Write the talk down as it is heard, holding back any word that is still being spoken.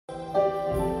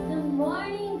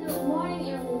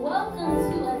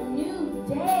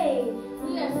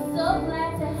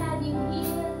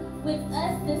with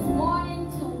us this morning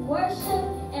to worship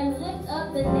and lift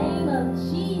up the name of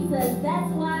Jesus. That's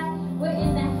why we're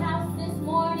in the house this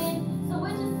morning. So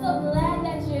we're just so glad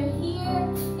that you're here.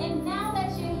 And now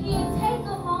that you're here, take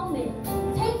a moment.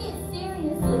 Take it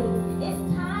seriously. It's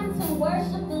time to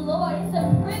worship the Lord. It's a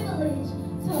privilege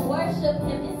to worship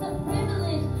Him. It's a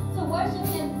privilege to worship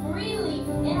Him freely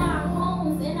in our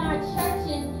homes, in our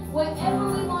churches,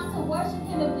 wherever we want to worship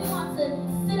Him. If we want to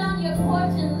sit on your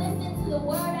porch and listen to the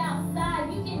word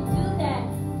outside, you can do that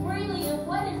freely. And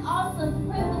what an awesome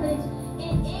privilege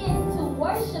it is to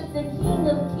worship the King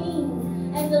of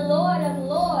Kings and the Lord of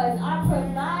Lords, our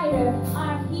provider,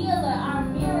 our healer, our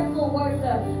miracle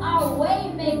worker, our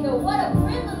way maker. What a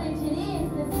privilege it is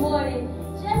this morning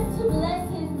just to bless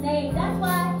His name. That's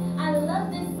why I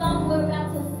love this song we're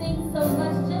about to sing so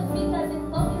much, just because it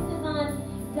focuses on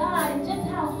God and just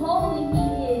how holy He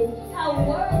is, how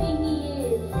worthy He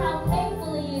is, how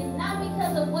faithful He is, not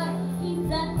because of what He's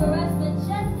done for us, but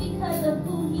just because of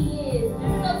who He is.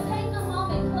 So take a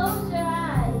moment, close your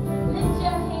eyes, lift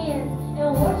your hands, and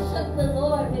worship the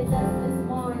Lord with us this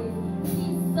morning.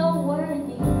 He's so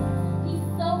worthy. He's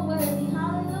so worthy.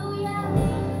 Hallelujah.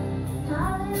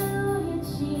 Hallelujah.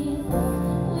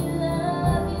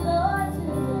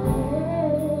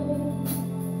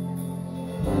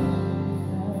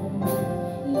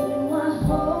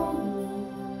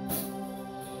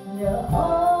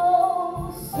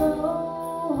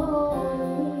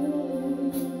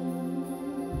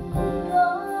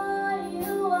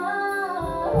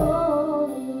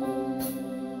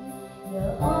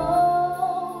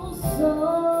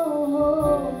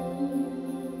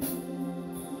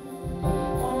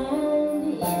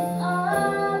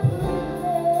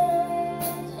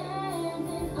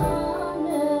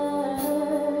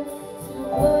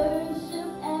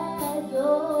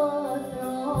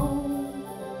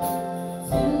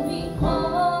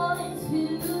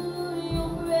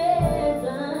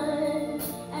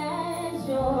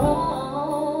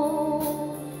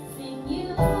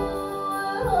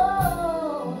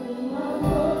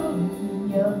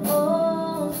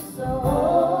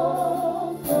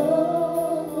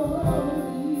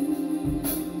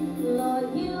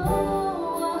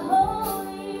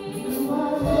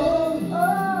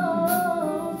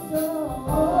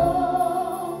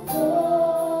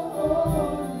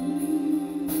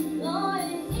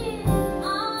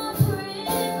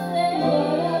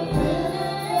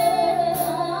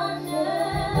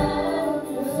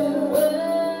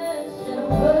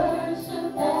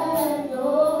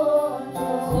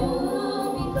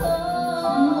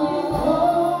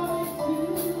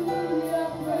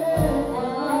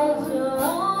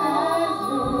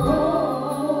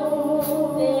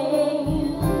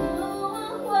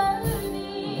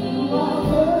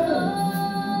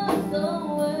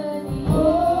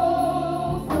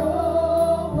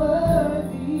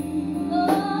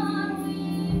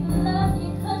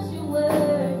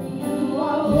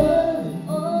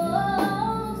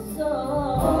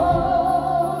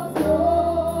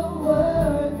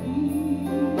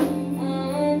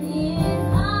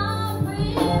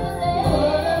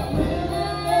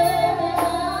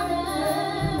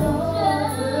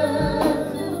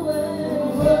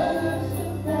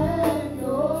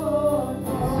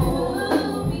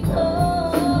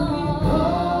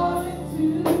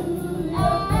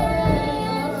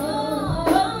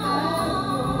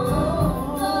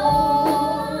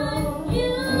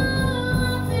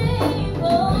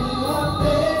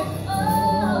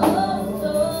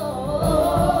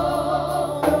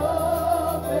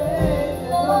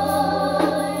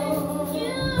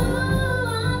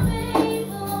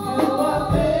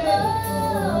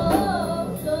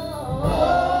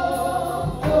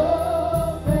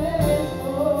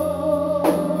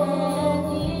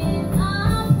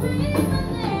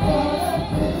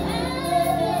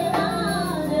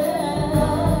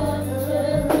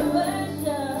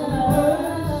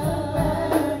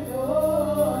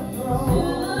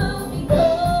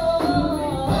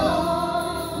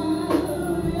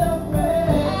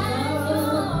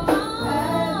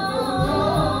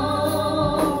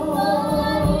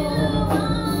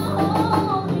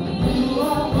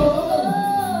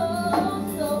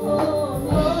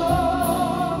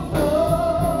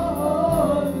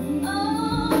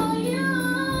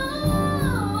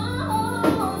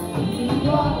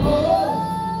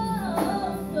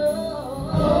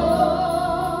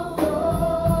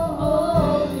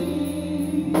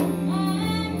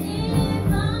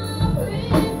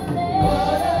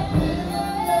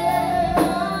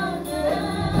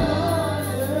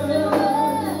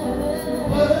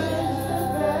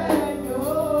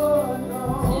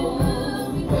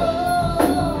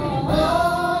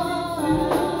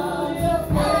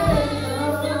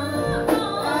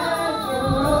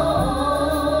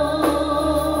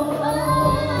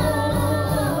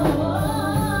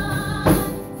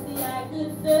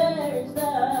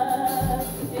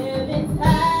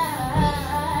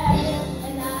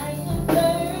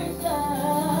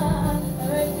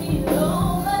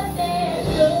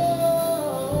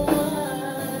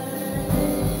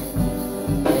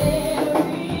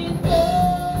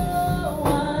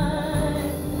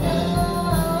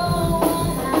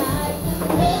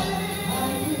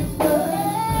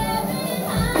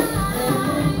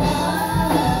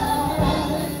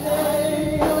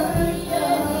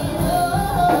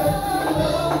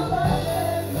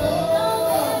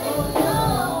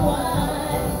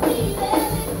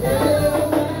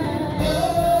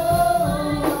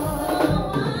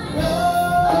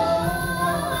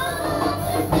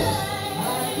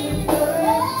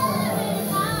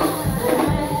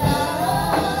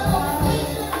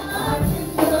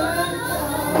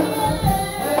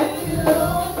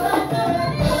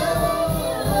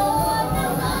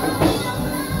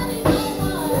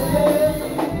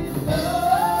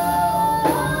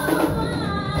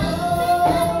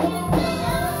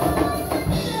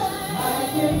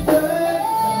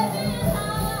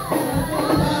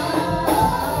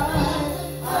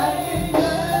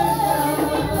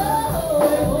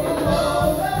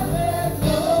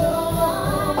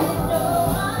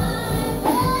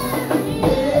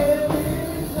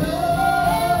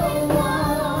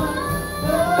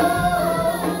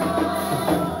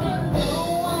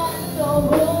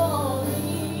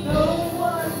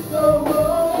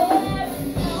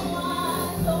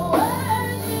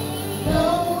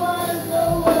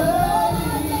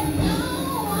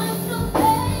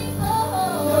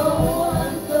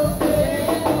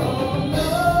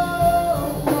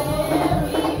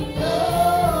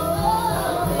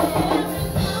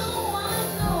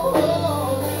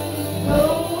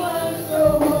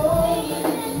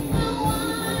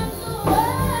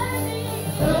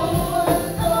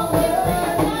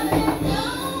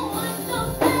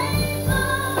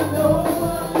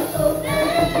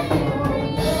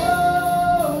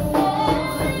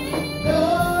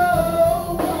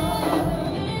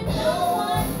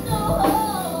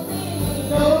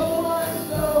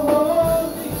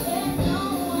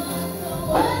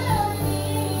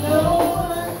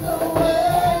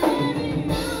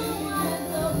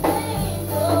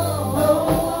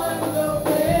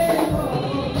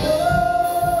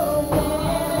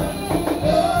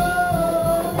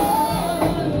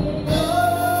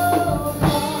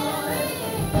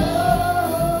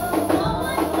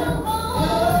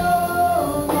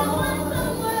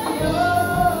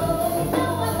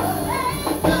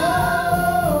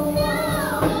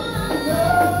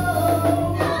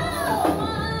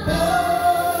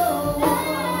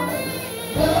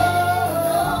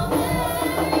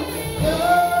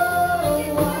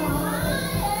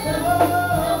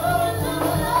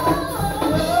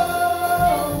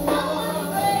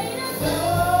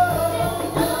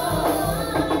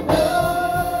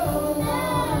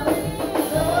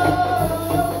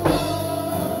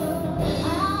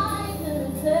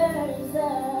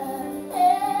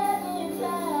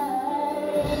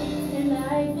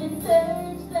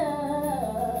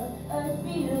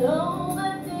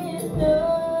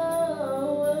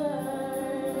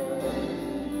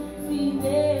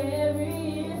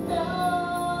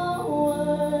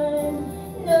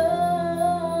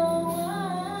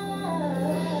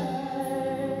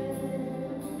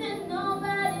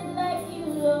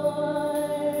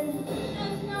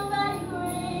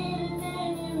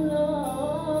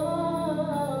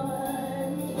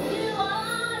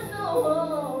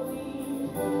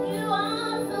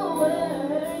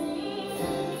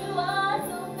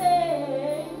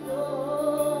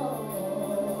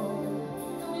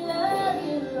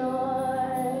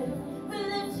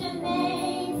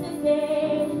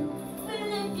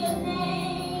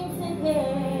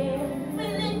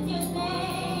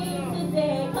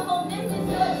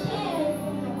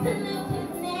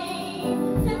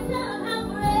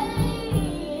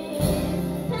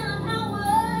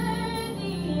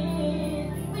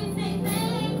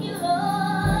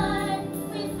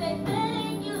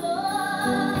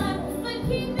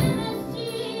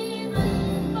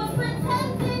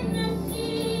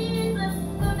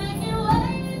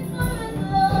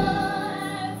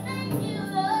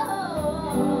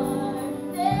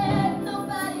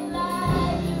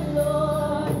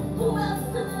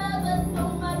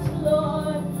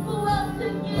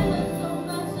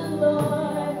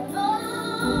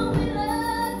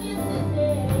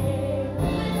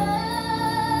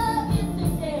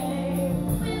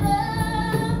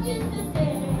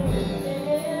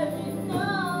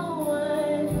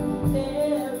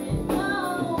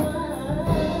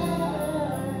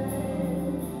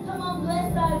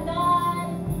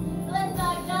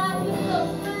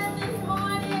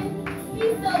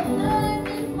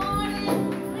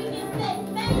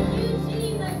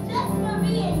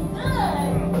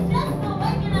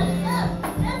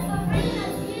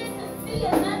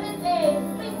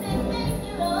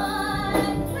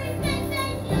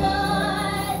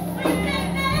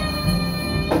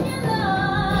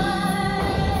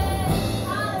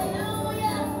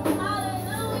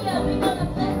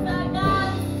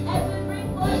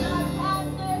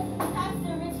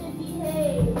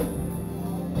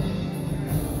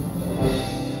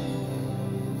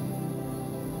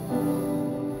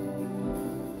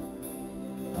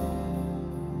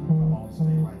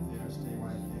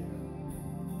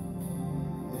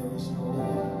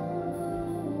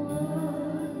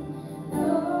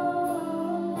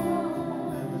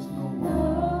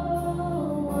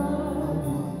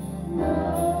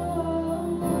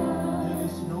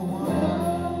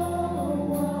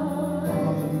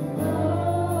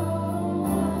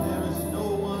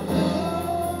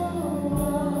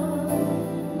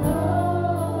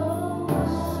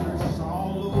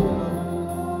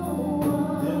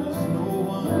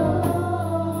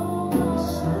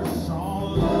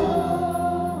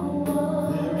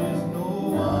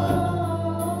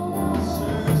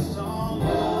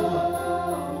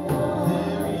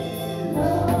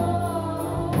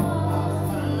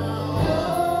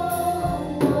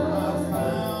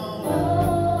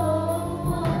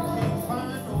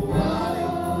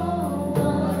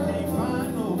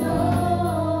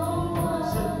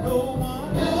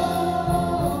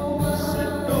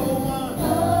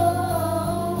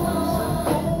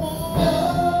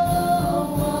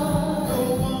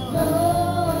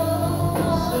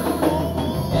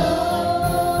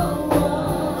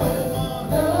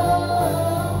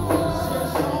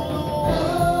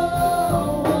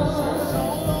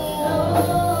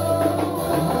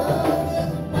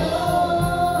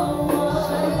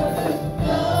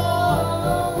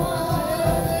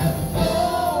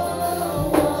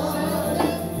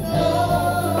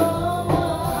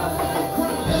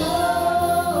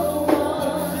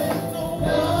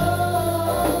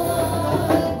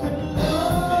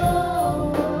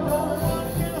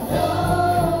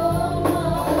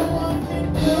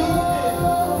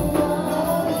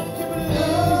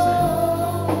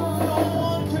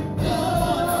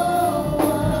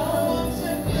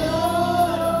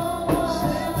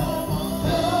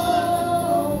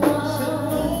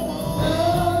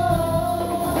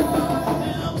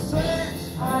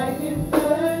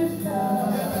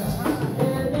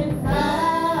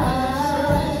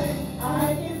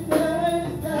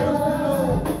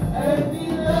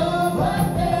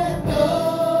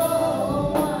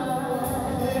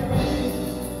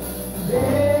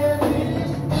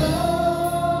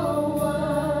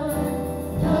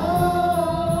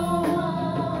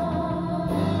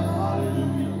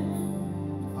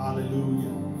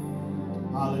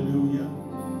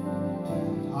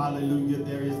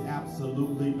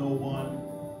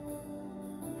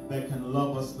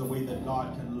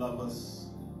 God can love us.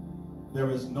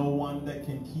 There is no one that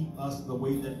can keep us the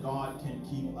way that God can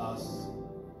keep us.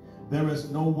 There is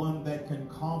no one that can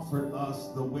comfort us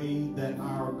the way that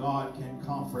our God can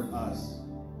comfort us.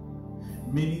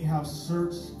 Many have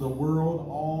searched the world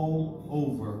all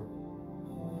over.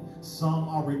 Some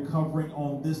are recovering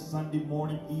on this Sunday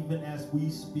morning, even as we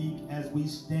speak, as we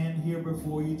stand here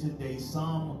before you today.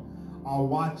 Some are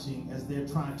watching as they're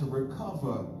trying to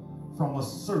recover from a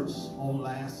search on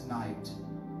last night.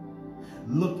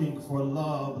 Looking for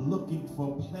love, looking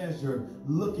for pleasure,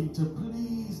 looking to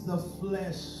please the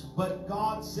flesh. But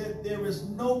God said there is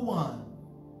no one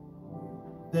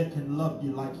that can love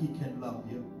you like he can love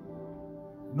you.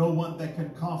 No one that can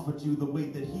comfort you the way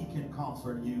that he can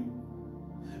comfort you.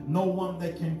 No one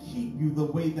that can keep you the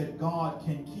way that God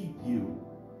can keep you.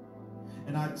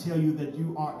 And I tell you that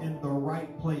you are in the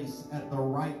right place at the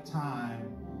right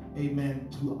time, amen,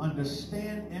 to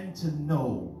understand and to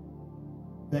know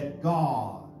that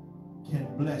God can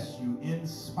bless you in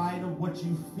spite of what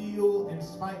you feel, in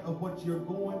spite of what you're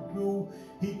going through.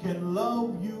 He can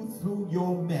love you through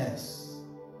your mess,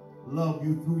 love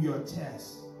you through your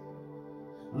tests,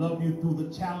 love you through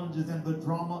the challenges and the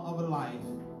drama of a life.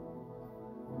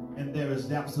 And there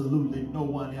is absolutely no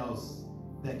one else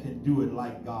that can do it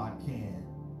like God can.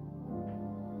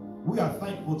 We are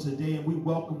thankful today, and we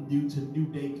welcome you to New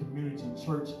Day Community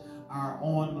Church, our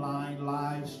online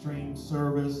live stream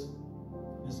service.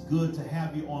 It's good to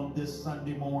have you on this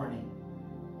Sunday morning.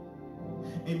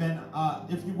 Amen.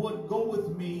 If you would go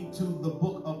with me to the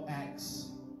book of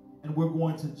Acts, and we're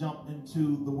going to jump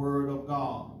into the Word of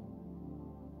God.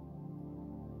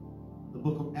 The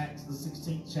book of Acts, the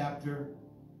 16th chapter,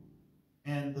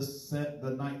 and the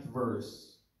 9th verse.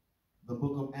 The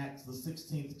book of Acts, the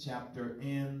 16th chapter,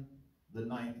 and the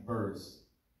 9th verse.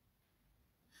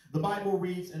 The Bible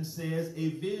reads and says, a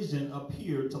vision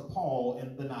appeared to Paul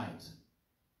in the night.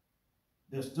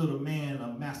 There stood a man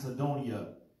of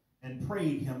Macedonia and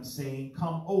prayed him, saying,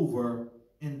 come over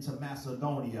into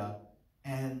Macedonia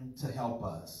and to help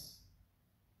us.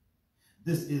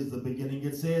 This is the beginning.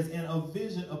 It says, and a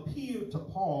vision appeared to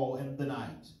Paul in the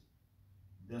night.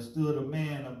 There stood a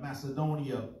man of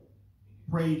Macedonia,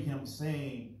 prayed him,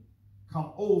 saying,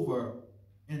 come over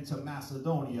into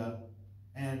Macedonia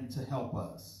and to help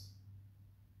us.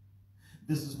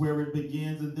 This is where it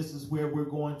begins, and this is where we're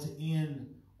going to end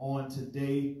on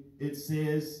today. It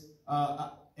says,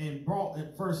 in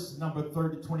verse number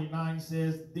 29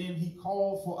 says, then he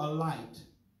called for a light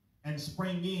and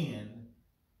sprang in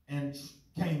and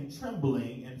came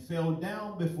trembling and fell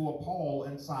down before Paul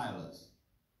and Silas,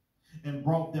 and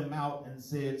brought them out and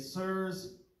said,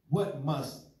 sirs, what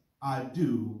must I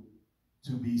do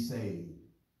to be saved?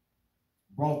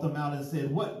 Brought them out and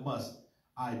said, what must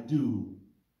I do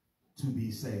to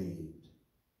be saved?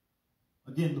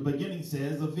 Again, the beginning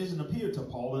says, a vision appeared to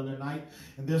Paul in the night,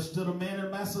 and there stood a man in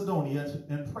Macedonia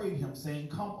and prayed him, saying,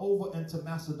 come over into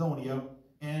Macedonia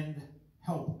and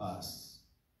help us.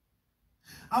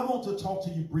 I want to talk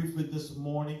to you briefly this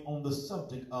morning on the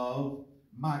subject of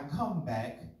my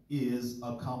comeback is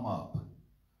a come up.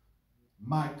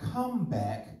 My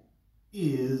comeback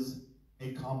is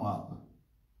a come up.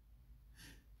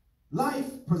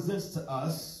 Life presents to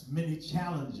us many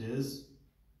challenges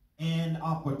and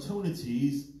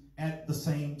opportunities at the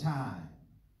same time.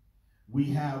 We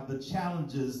have the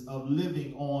challenges of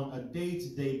living on a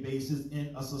day-to-day basis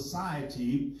in a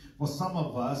society, for some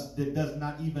of us, that does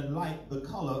not even like the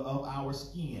color of our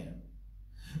skin.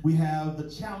 We have the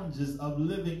challenges of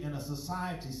living in a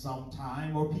society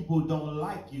sometime where people don't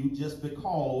like you just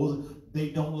because they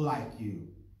don't like you.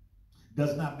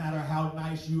 Does not matter how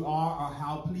nice you are or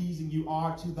how pleasing you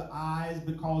are to the eyes,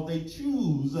 because they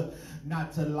choose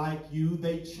not to like you.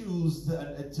 They choose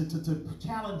to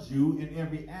challenge you in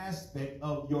every aspect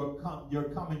of your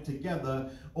coming together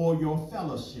or your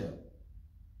fellowship.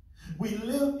 We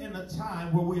live in a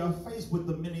time where we are faced with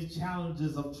the many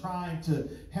challenges of trying to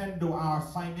handle our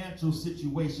financial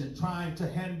situation, trying to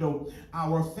handle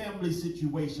our family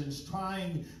situations,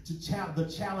 trying to the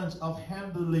challenge of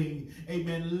handling,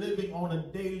 amen, living on a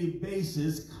daily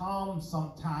basis comes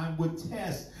sometime with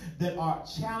tests that are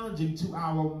challenging to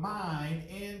our mind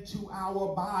and to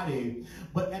our body.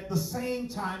 But at the same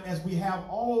time, as we have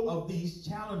all of these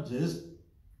challenges,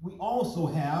 we also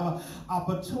have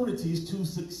opportunities to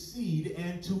succeed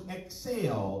and to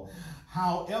excel.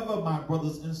 However, my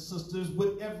brothers and sisters,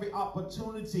 with every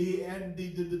opportunity and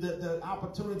the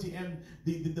opportunity and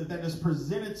that is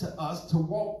presented to us to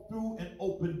walk through an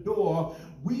open door,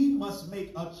 we must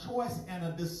make a choice and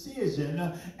a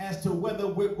decision as to whether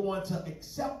we're going to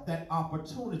accept that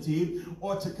opportunity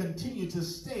or to continue to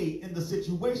stay in the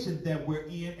situation that we're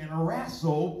in and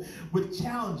wrestle with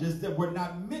challenges that were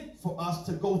not meant for us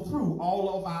to go through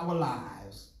all of our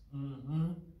lives.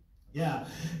 Yeah.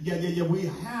 We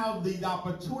have the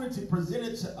opportunity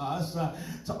presented to us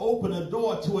to open a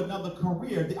door to another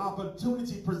career. The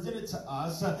opportunity presented to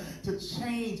us to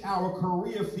change our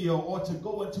career field or to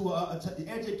go into to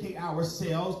educate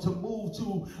ourselves, to move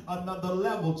to another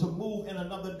level, to move in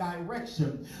another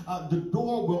direction. The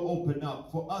door will open up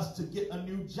for us to get a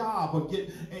new job or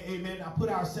get, put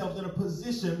ourselves in a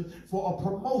position for a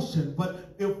promotion.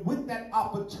 But if with that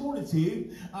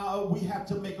opportunity, we have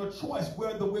to make a choice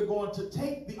whether we're going to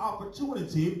take the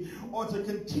opportunity or to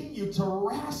continue to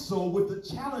wrestle with the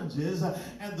challenges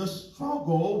and the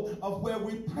struggle of where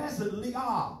we presently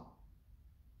are.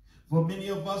 For many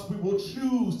of us, we will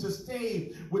choose to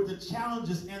stay with the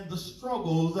challenges and the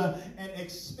struggles and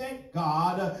expect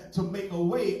God to make a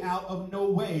way out of no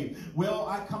way. Well,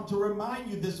 I come to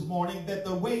remind you this morning that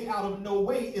the way out of no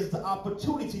way is the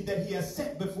opportunity that He has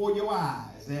set before your eyes.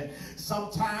 And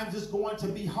sometimes it's going to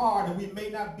be hard, and we may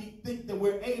not think that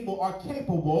we're able or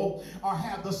capable or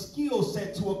have the skill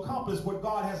set to accomplish what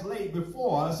God has laid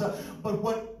before us. But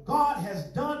what God has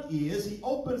done is He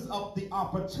opens up the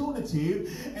opportunity,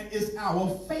 and it's our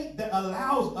faith that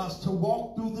allows us to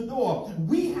walk through the door.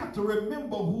 We have to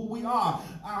remember who we are.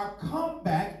 Our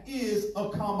comeback is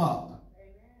a come up.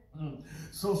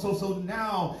 So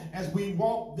now as we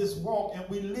walk this walk and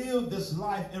we live this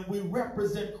life and we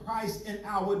represent Christ in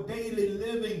our daily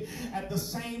living, at the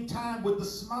same time with the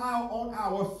smile on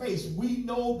our face, we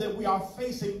know that we are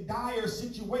facing dire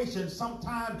situations,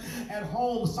 sometimes at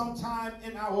home, sometimes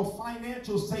in our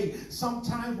financial state,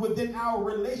 sometimes within our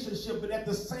relationship. But at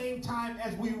the same time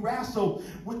as we wrestle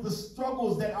with the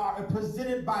struggles that are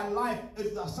presented by life,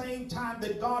 it's the same time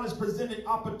that God has presented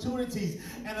opportunities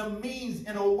and a means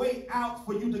and a way out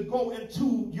for you to go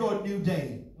into your new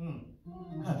day.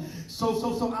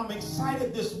 So I'm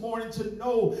excited this morning to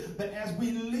know that as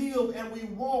we live and we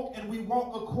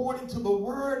walk according to the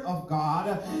word of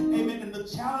God, amen, and the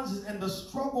challenges and the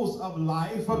struggles of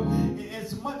life,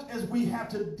 as much as we have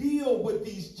to deal with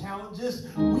these challenges,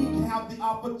 we have the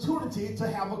opportunity to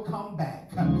have a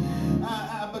comeback.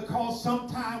 Because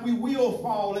sometimes we will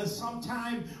fall, and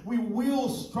sometimes we will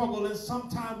struggle, and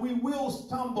sometimes we will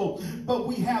stumble, but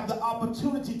we have the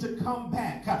opportunity to come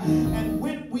back. And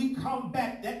when we come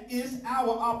back, that is our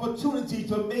opportunity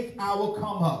to make our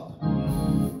come up.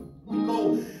 We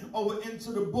go over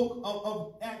into the book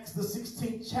of Acts, the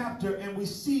 16th chapter, and we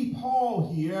see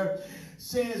Paul here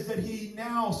says that he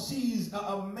now sees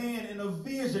a man in a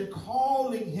vision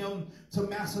calling him to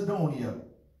Macedonia.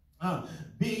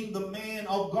 Being the man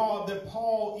of God that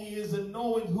Paul is and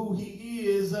knowing who he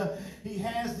is, he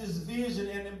has this vision,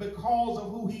 and because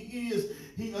of who he is,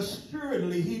 he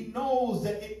knows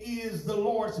that it is the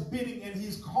Lord's bidding, and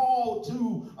he's called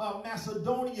to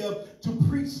Macedonia to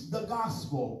preach the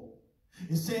gospel.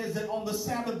 It says that on the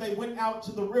Sabbath they went out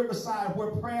to the riverside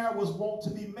where prayer was wont to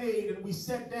be made, and we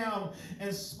sat down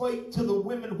and spake to the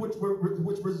women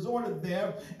which resorted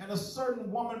there. And a certain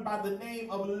woman by the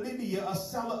name of Lydia, a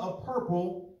seller of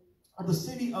purple of the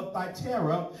city of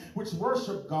Thyatira, which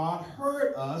worshiped God,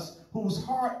 heard us, whose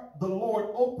heart the Lord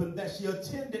opened, that she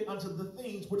attended unto the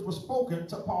things which were spoken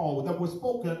to Paul, that were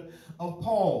spoken of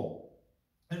Paul.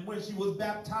 And when she was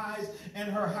baptized and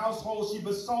her household, she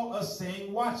besought us,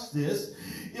 saying, watch this,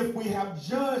 if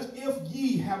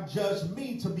ye have judged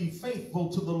me to be faithful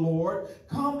to the Lord,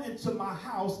 come into my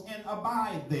house and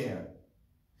abide there.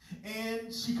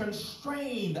 And she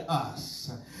constrained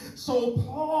us. So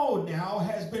Paul now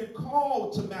has been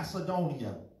called to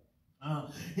Macedonia.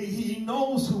 He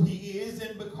knows who he is,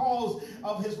 and because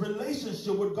of his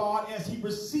relationship with God, as he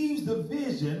receives the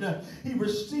vision, he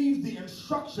receives the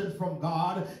instruction from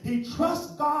God, he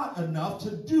trusts God enough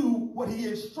to do what he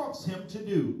instructs him to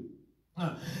do.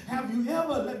 Have you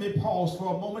ever, let me pause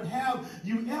for a moment, has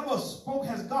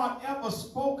God ever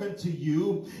spoken to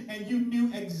you and you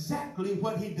knew exactly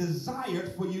what he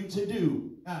desired for you to do?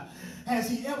 Has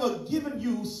he ever given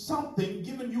you something,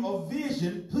 given you a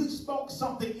vision, spoke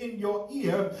something in your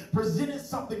ear, presented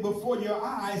something before your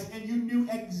eyes, and you knew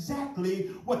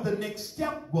exactly what the next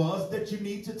step was that you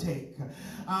need to take?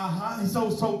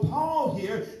 So Paul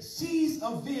here sees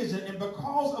a vision, and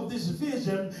because of this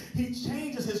vision, he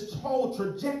changes his whole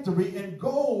trajectory and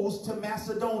goes to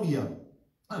Macedonia.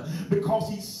 because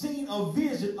he's seen a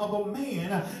vision of a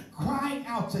man crying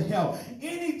out to help.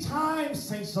 Anytime,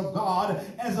 saints of God,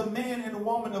 as a man and a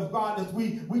woman of God, as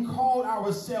we call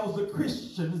ourselves the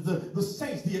Christians, the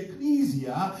saints, the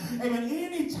ecclesia, amen,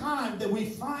 anytime that we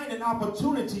find an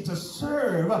opportunity to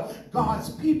serve God's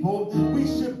people, we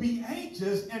should be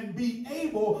anxious and be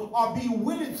able or be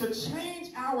willing to change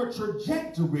our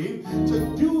trajectory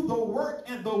to do the work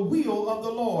and the will of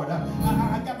the Lord.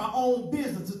 I got my own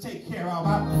business to take care of.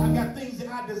 I've got things that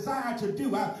I desire to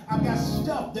do. I've got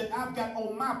stuff that I've got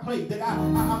on my plate that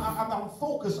I'm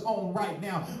focused on right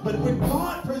now. But when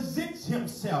God presents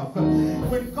himself,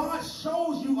 when God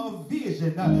shows you a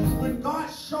vision, when God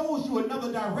shows you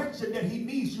another direction that he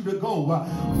needs you to go,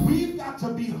 we've got to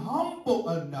be humble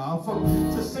enough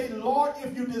to say, Lord,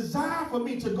 if you desire for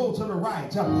me to go to the right,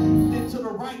 then to the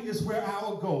right is where I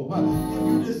will go.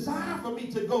 If you desire for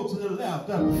me to go to the left,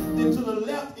 then to the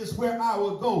left is where I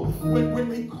will go. When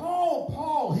we call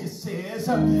Paul, he says,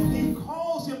 he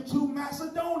calls him to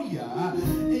Macedonia.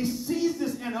 He sees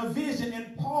this in a vision,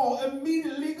 and Paul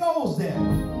immediately goes there.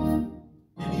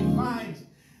 And he finds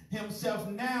himself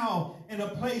now in a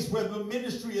place where the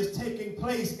ministry is taking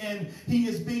place and he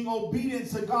is being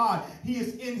obedient to God. He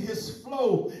is in his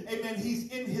flow. Amen. He's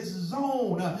in his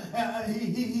zone.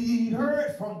 He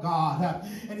heard from God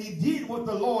and he did what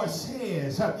the Lord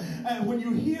says. And when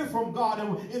you hear from God,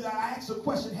 and I ask a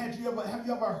question, have you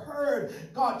ever heard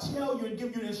God tell you and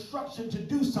give you an instruction to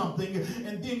do something,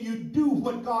 and then you do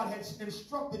what God has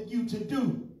instructed you to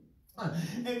do?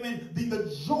 Amen.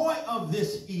 The joy of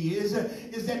this is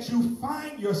that you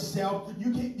find yourself,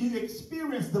 you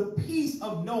experience the peace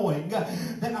of knowing that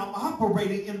I'm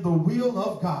operating in the will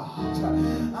of God.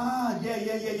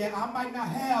 Yeah. I might not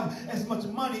have as much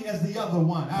money as the other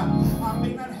one. I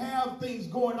may not have things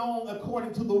going on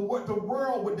according to what the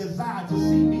world would desire to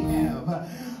see me have.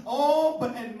 Oh,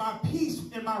 but in my peace,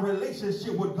 in my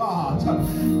relationship with God,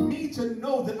 me to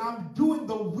know that I'm doing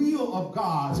the will of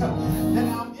God,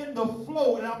 that I'm in the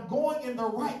flow and I'm going in the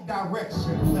right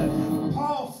direction.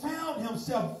 Paul found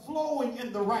himself flowing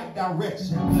in the right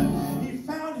direction. He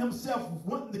found himself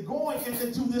going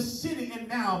into this city, and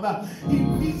now he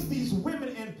meets these women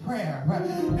in prayer.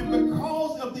 And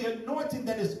because of the anointing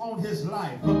that is on his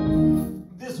life,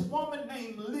 this woman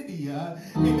named Lydia,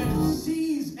 amen,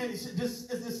 sees and this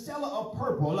is the seller of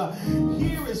purple.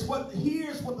 Here's what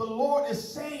the Lord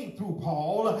is saying through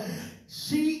Paul.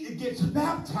 She gets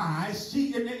baptized.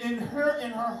 She in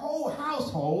her whole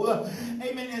household,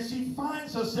 amen. And she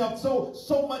finds herself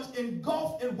so much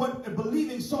engulfed in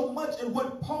believing so much in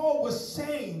what Paul was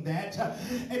saying that,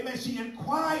 amen. She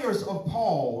inquires of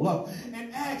Paul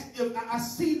and asks, if I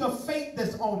see the faith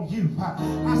that's on you,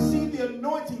 I see the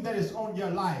anointing that is on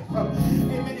your life,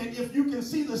 amen. And if you can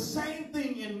see the same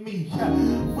thing in me,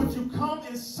 would you come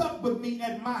and sup with me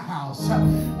at my house?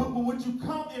 Would you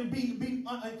come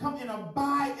and come and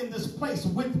abide in this place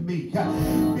with me?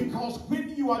 Because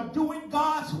when you are doing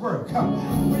God's work,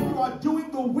 when you are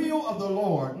doing the will of the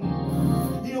Lord,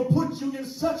 he'll put you in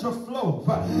such a flow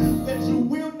that you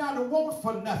will not want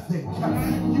for nothing.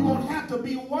 You won't have to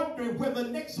be wondering where the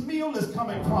next meal is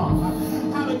coming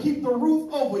from, how to keep the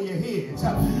roof over your heads,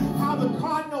 how the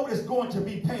car note is going to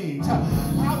be paid,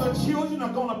 how the children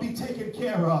are going to be taken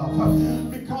care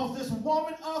of. Because this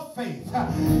woman of faith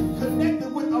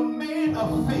connected with a man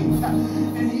of faith,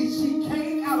 and she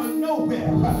came out of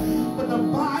nowhere. But the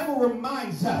Bible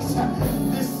reminds us,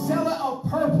 this seller of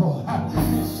purple,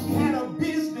 she had a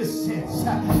business sense,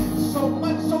 so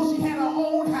much so she had her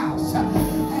own house, had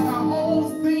her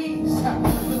own things,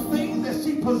 the things that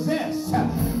she possessed,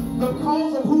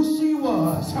 because of who she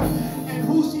was and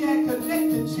who she had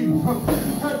connected to.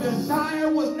 Her desire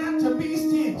was not to be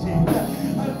stingy.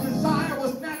 Her desire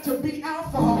was not to be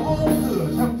out for her own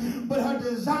good, but her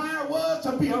desire was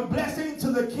to be a blessing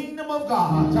to the kingdom of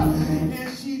God.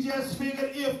 And she just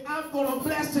figured, if I'm going to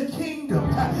bless the kingdom,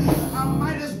 I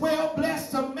might as well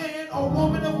bless a man or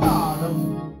woman of God.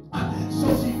 So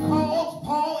she calls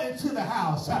Paul into the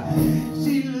house.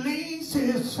 She leans to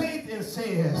his faith and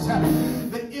says that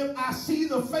if I see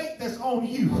the faith that's on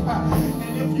you,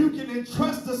 and if you can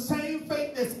entrust the same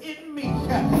faith that's in me,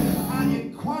 I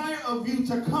inquire of you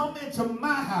to come into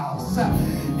my house,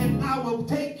 and I will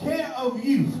take care of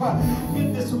you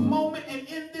in this moment and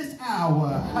in this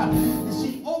hour.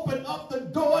 She opened up the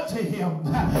door to him.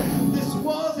 This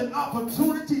was an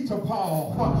opportunity to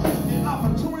Paul, an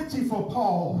opportunity for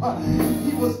Paul.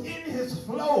 He was in his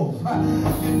flow,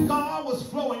 and God was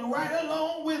flowing right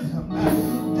along with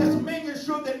him, just making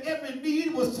sure that every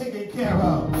need was taken care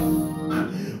of.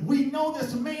 We know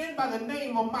this man by the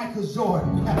name of Michael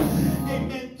Jordan.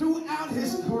 Amen. Throughout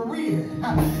his career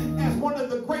as one of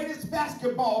the greatest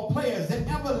basketball players that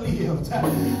ever lived,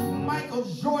 Michael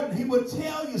Jordan, he would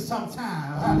tell you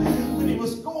sometimes when he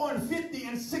was scoring 50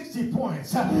 and 60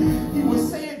 points, he would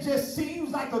say it just seems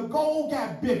like the goal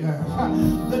got bigger.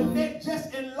 The net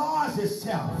just enlarged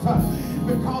itself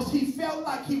because he felt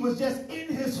like he was just in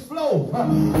his flow.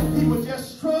 He would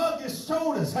just shrug his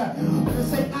shoulders and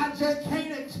say, I just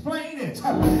can't explain it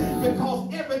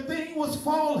because everything was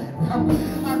falling.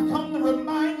 I've come to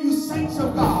remind you, saints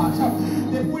of God,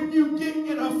 that when you get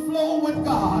in a flow with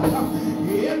God,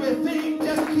 everything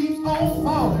just keeps on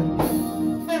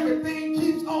falling. Everything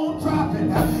keeps on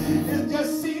dropping. It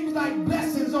just seems like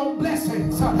blessings on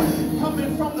blessings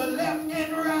coming from the left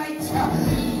and right.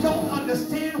 Don't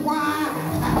understand why,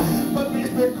 but it's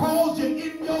because you're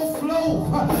in your flow.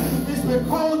 It's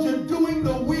because you're doing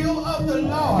the will of the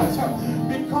Lord.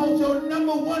 Because your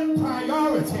number one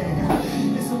priority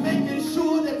is making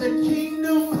sure that the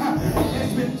kingdom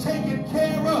has been taken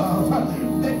care of,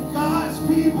 that God's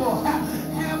people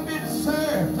have been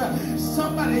served.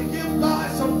 Somebody give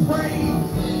God some praise.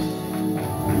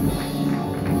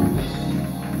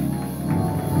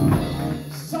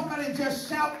 Somebody just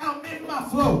shout, I'm in my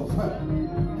flow.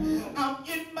 I'm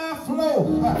in my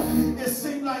flow. It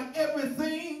seems like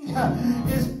everything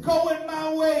is going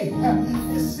my way.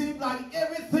 It seems like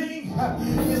everything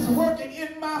is working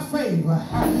in my favor.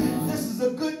 This is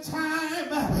a good time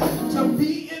to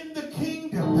be in the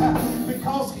kingdom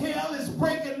because hell is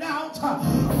breaking out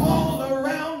all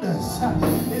around us.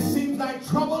 It seems like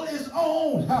trouble is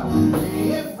on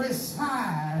every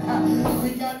side.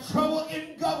 We got trouble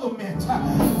in government.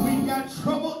 We got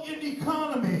trouble in the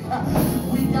economy.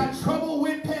 We got trouble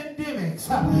with pandemics.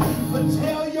 But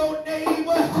tell your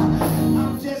neighbor,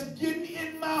 I'm just getting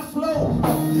in my flow.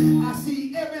 I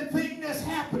see everything that's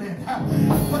happening,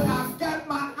 but I've got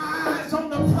my eyes on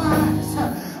the prize.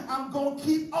 I'm going to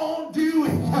keep on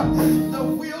doing the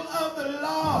will of the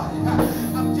Lord.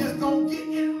 I'm just going to get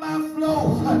in my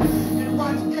flow and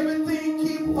watch everything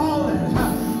keep falling.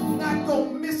 I'm not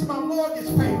going to miss my mortgage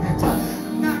payment.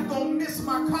 I'm not going to miss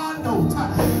my car note.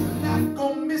 I'm not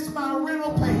going to miss my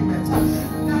rental payment.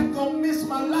 I'm not going to miss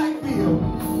my light bill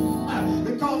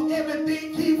because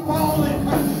everything keeps falling.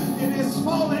 It is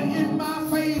falling in my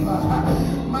favor.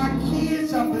 My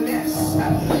kids are blessed.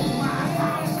 My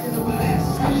house is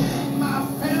blessed. My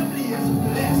family is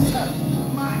blessed.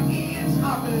 My ends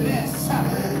are blessed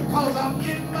because I'm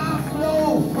in my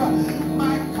flow.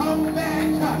 My comeback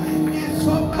is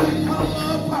for my come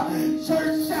up.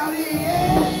 Church shout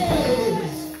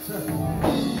yes.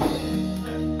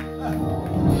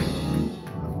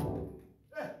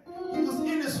 He was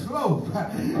in his flow.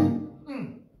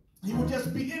 He would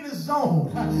just be in his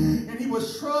zone and he would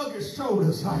shrug his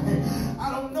shoulders like, I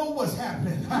don't know what's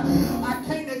happening. I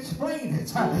can't explain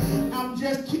it. I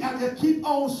just keep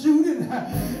on shooting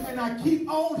and I keep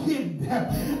on hitting.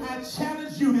 I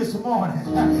challenge you this morning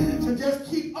to just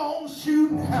keep on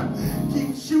shooting.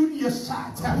 Keep shooting your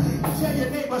shot. Tell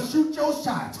your neighbor, shoot your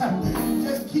shot.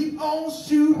 Just keep on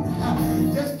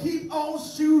shooting. Just keep on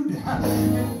shooting.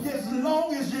 And as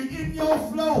long as you're in your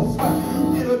flow,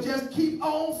 it'll just keep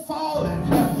on falling.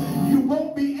 You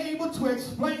won't be able to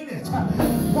explain it.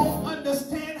 Won't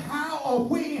understand how or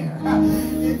when.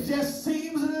 It just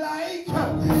seems like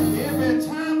every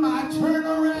time I turn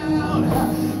around,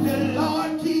 the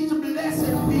Lord keeps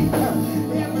blessing me.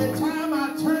 Every time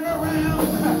I turn around,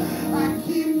 I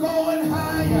keep going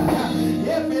higher.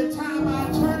 Every time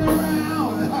I turn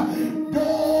around,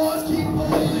 doors keep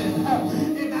opening.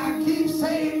 And I keep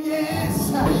saying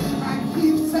yes. I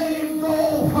keep saying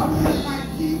go. I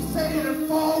keep saying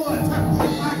forward.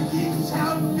 I keep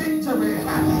shouting victory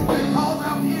because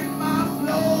I'm in my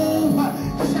flow.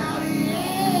 Shout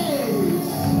yes.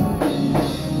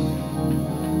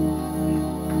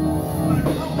 My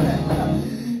comeback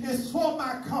is for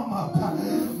my come up.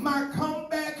 My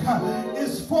comeback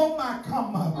is for my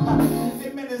come up.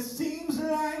 Amen. It seems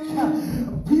like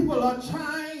people are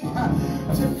trying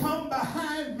to come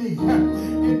behind me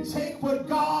and take what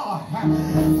God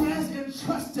has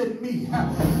entrusted me.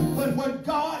 But what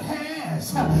God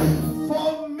has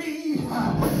for me,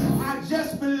 I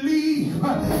just believe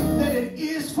that it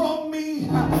is for me.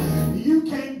 You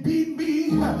can't beat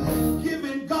me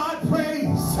giving God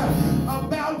praise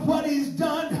about what he's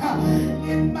done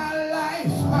in my life.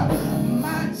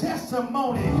 My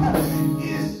testimony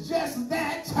is just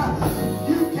that.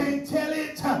 You can't tell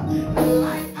it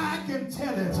like I can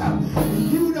tell it.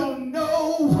 You don't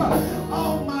know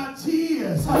all my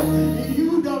tears.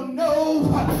 You don't know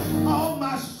all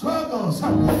my struggles.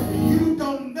 You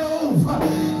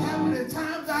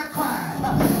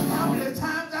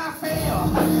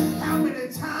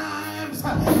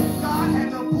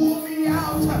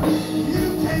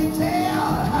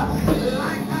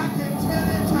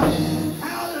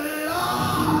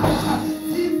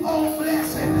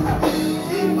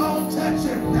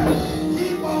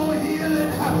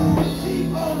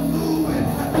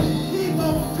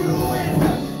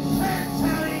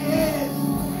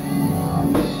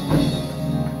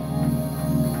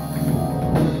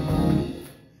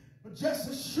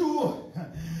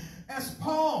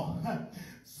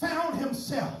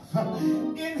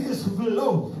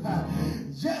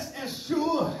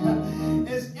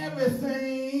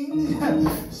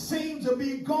seemed to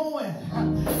be going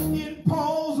in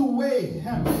Paul's way.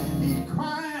 He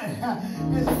cried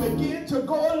as he began to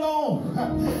go along.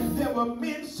 There were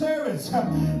men servants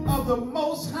of the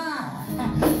Most High,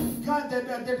 God,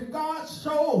 that God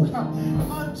showed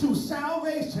unto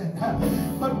salvation.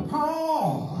 But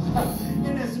Paul,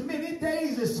 in as many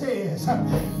days it says,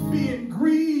 being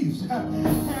grieved,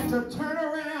 had to turn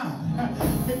around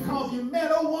because he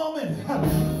met a woman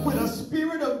with a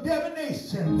spirit of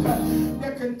divination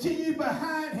that continued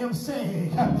behind him,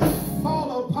 saying,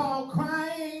 follow Paul,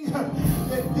 crying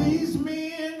that these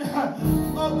men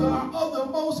of the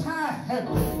Most High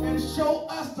and show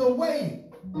us the way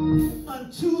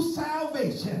unto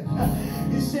salvation.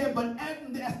 He said, but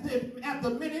after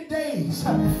many days,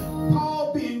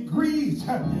 Paul being grieved,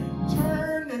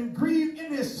 turned and grieved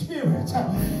in his spirit.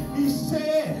 He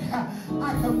said,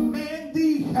 I command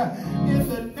thee in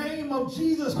the name of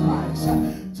Jesus Christ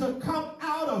to come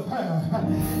out of her.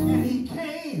 And he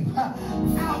came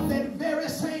out that very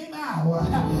same hour.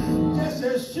 Just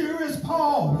as sure as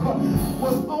Paul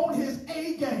was on his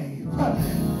A game,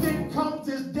 then comes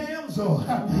this damsel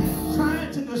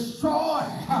trying to destroy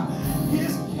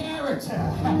his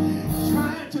character,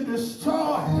 trying to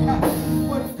destroy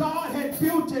what God had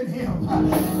built in him,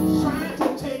 trying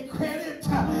to take credit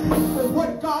for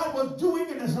what God was doing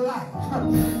in his life,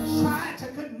 trying to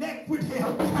connect with him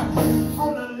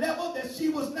on a level that she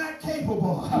was not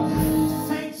capable.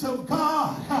 Saints of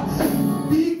God,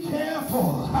 be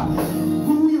careful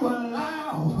who you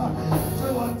allow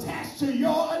to attach to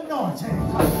your anointing.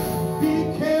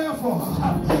 Be careful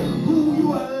who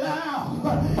you allow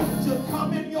to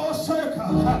come in your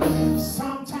circle.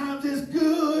 Sometimes it's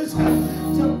good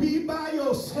to be by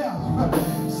yourself.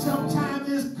 Sometimes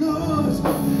it's good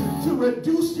to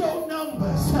reduce your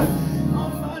numbers.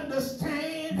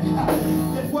 Understand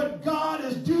that what God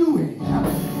is doing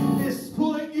is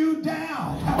pulling you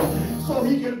down so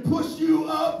he can push you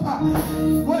up.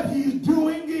 What he's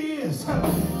doing is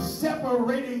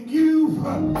separating you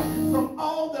from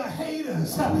all the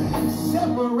haters,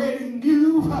 separating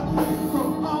you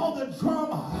from all the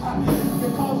drama,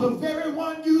 because the very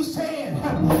one you said,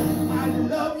 I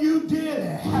love you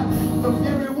dearly, the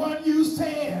very one you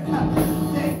said,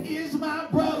 that is my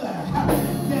brother,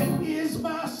 that is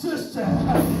my sister,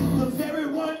 the very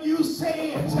one you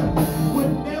said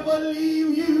would never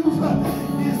leave you,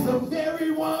 is the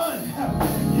very one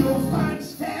you'll find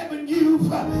stabbing you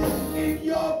in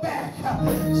your back.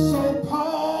 So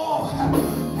Paul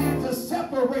had to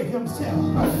separate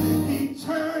himself. He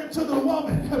turned to the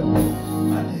woman.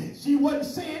 She wasn't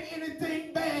saying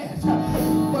anything bad,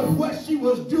 but what she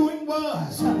was doing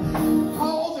was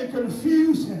causing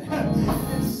confusion.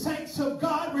 And saints of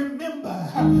God, remember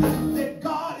that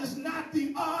God is not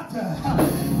the author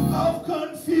of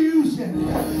confusion.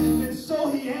 And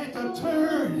so he had to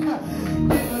turn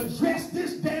and address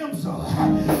this damsel.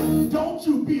 Don't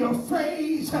you be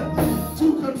afraid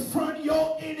to confront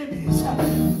your enemies.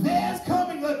 There's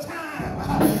coming a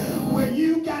time where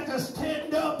you got to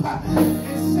stand up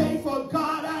and say, for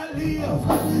God I live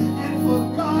and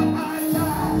for God I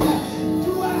die.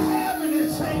 Do I have any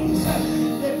saints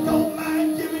that don't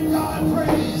mind giving God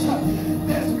praise?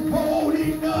 That's bold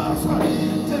enough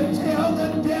to tell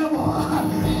the devil,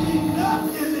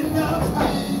 enough is enough.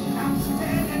 I'm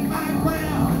standing my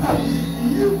ground.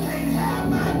 You can't have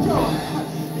my joy.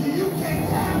 You can't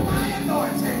have my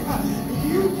anointing.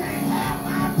 You can't have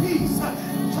my peace.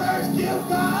 Church, give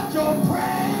God your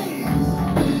praise.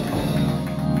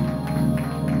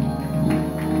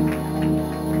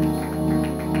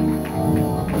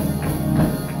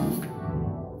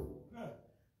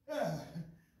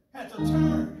 Had to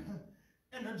turn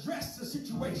and address the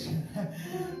situation.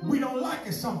 We don't like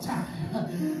it sometimes,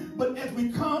 but as we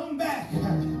come back,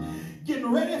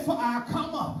 getting ready for our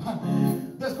come up,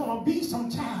 there's going to be some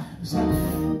times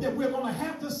that we're going to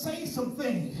have to say some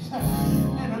things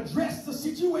and address the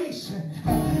situation.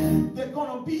 There's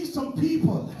going to be some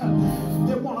people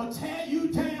that want to tear you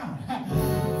down,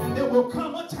 and there will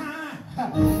come a time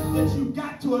that you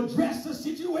got to address the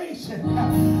situation.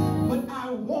 But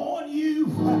I warn you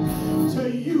to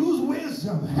use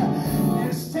wisdom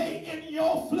and stay in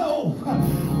your flow.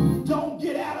 Don't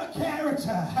get out of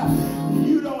character.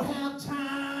 You don't have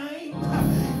time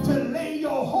to lay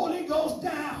your Holy Ghost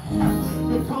down,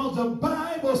 because the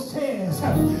Bible says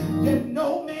that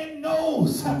no man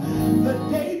knows the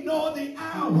day nor the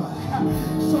hour.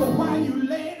 So while you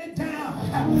laying it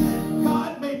down,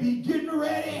 God may be getting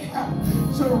ready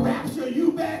to rapture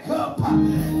you back up.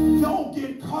 Don't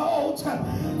get caught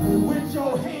with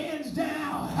your hands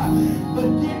down,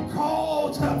 but get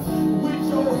caught with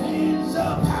your hands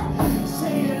up,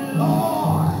 saying,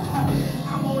 Lord,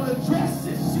 I'm going to address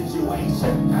this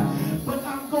situation, but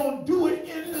I'm going to do it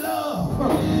in love.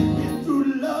 It's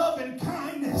through love and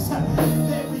kindness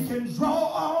that we can draw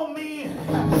all men.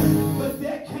 But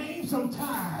there came some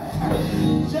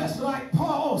time, just like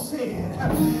Paul said,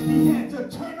 he had to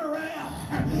turn around,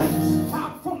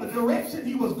 stop from the direction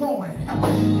he was going,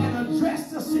 and address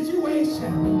the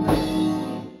situation.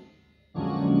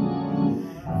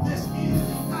 This is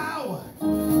the hour,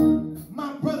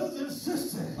 my brothers and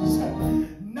sisters,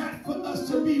 not for us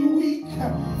to be weak,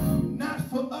 not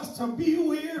for us to be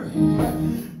weary,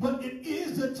 but it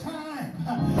is the time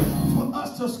for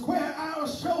us to square our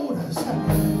shoulders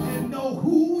and know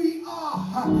who we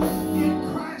are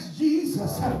in Christ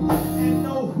Jesus, and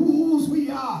know whose we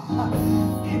are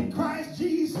in Christ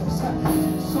Jesus.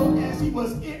 So as he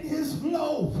was in his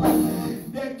flow,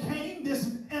 there came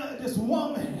this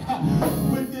woman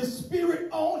with this spirit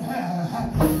on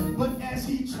her, but as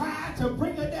he tried to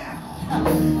bring her down,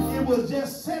 it was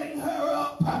just setting her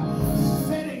up,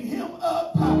 setting him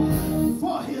up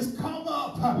for his come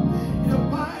up. The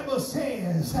Bible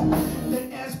says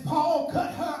that as Paul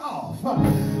cut her off,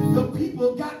 the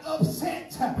people got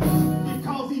upset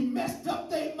because he messed up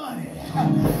their money.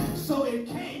 So it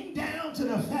came down to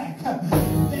the fact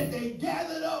that they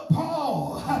gathered up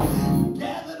Paul,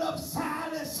 gathered up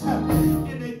Silas,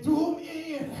 and they threw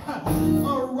him in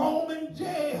a Roman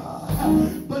jail.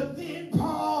 But then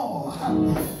Paul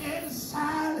and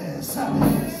Silas,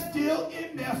 still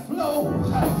in their flow,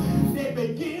 they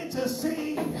began to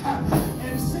sing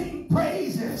and sing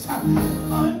praises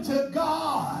unto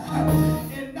God.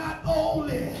 And not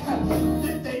only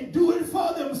did they do it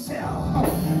for themselves,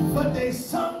 but they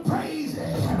sung praises,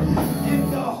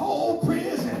 and the whole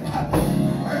prison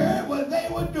heard what they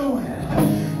were doing,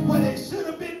 where they should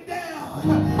have been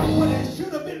down, where they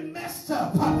should have been messed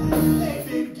up. They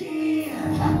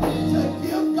began to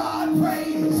give God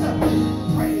praise.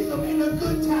 Praise him in the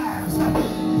good times,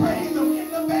 praise him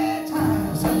in the bad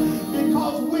times,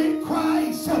 because with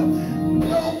Christ,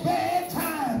 no bad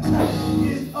times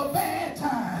is a bad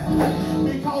time,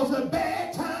 because the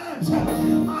bad times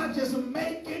are just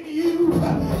making you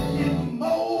and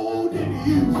molding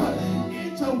you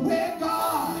into where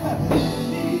God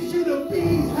needs you to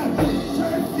be.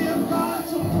 Church, give God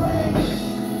some praise.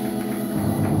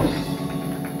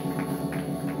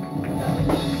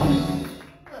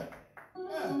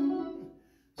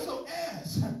 So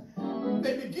as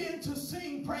they begin to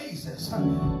sing praises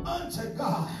unto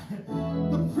God,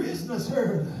 the prisoners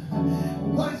heard,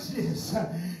 watch this,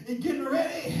 and getting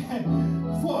ready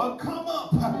for a come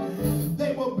up.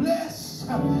 They were blessed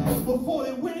before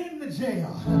they went into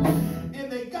jail,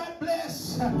 and they got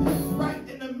blessed right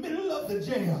in the middle of the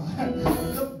jail.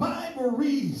 The Bible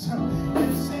reads,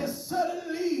 it says,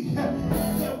 suddenly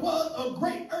there was a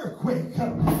great earthquake,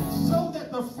 so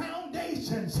that the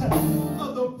foundations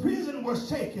of the prison were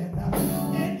shaken,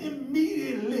 and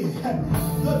immediately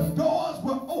the doors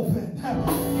were opened,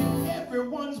 and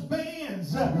everyone's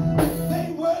bands,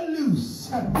 they were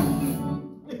loose.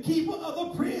 The keeper of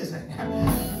the prison,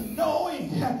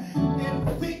 knowing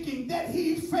and thinking that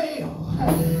he failed,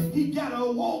 he got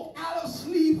awoke out of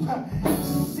sleep,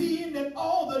 seeing that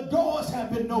all the doors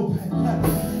have been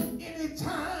opened.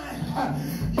 Anytime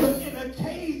you're in a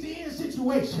caged-in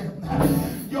situation,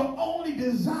 your only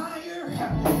desire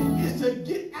is to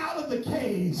get out of the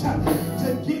cage,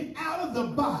 to get out of the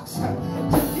box,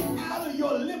 to get out of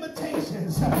your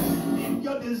limitations. And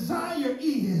your desire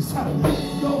is,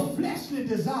 your fleshly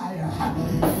desire,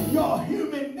 your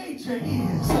human nature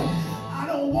is, I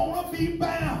don't want to be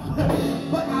bound,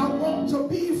 but I want to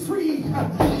be free.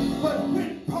 But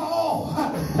when Paul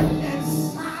and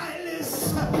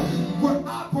Silas were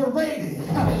operating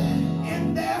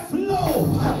in their flow,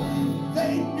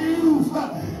 they knew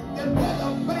that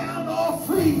whether bound or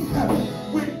free,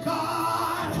 with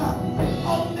God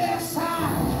on their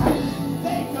side,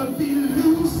 they could be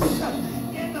loose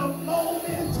in a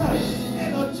moment,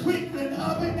 in a twinkling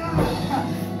of an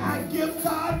eye. I give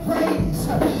God praise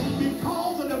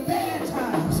because of the bad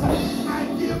times. I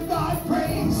give God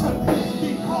praise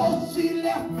because she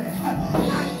left me.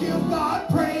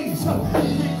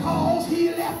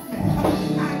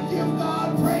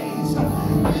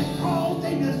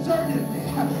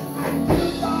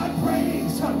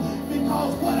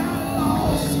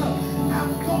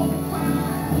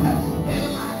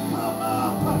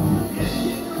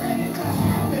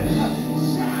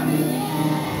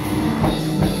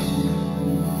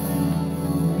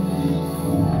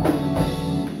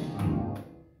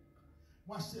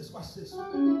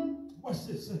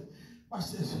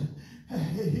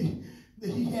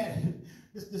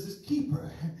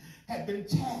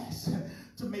 been tasked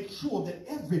to make sure that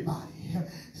everybody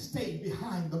stayed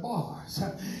behind the bars.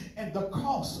 And the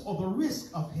cost or the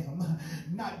risk of him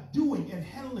not doing and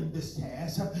handling this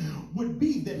task would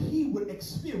be that he would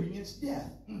experience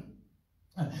death.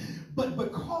 But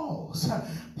because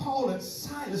Paul and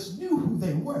Silas knew who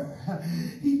they were,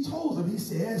 he told them, he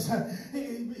says,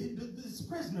 this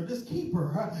prisoner, this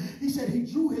keeper, he said he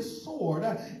drew his sword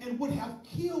and would have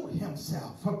killed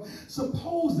himself,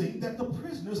 supposing that the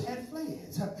prisoners had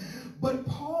fled. But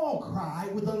Paul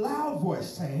cried with a loud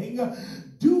voice, saying,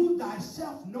 do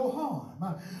thyself no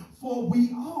harm, for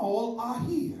we all are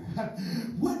here.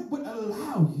 What would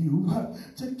allow you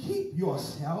to keep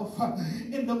yourself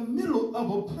in the middle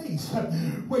of a place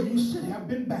where you should have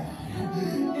been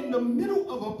bound? In the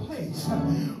middle of a place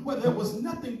where there was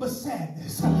nothing but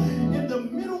sadness? In the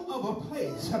middle of a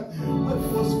place where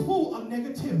it was full of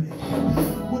negativity?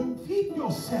 Would keep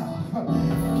yourself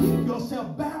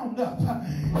bound up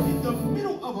in the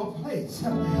middle of a place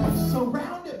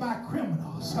surrounded by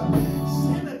criminals?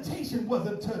 Sanitation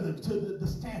wasn't to the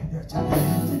standard.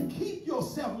 To keep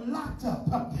yourself locked up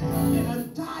in a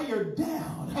dire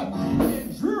down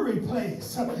and dreary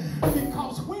place,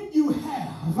 because when you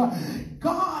have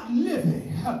God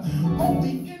living on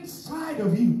the inside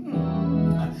of you,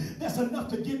 that's enough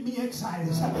to get me excited.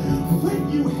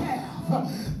 When you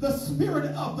have the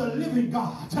Spirit of the living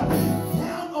God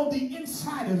down on the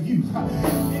inside of you,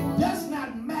 it does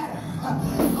not matter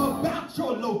about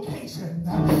your location,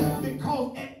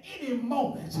 because at any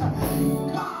moment,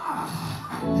 God,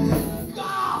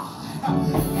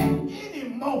 at any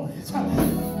moment,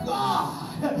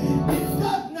 God, it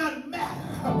does not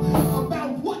matter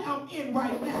about what I'm in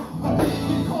right now,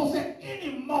 because at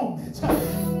any moment,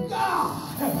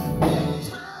 God can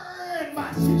turn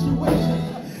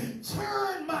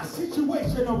my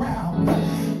situation around.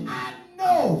 I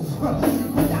know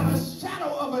without a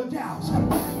shadow of a doubt,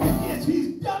 if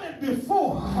he's done it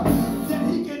before, that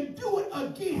he can do it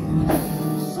again.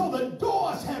 So the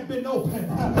doors have been opened.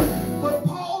 But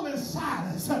Paul and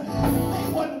Silas, they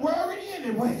weren't worried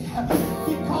anyway,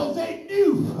 because they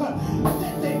knew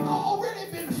that they'd already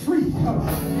been free.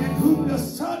 And whom the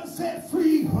Son set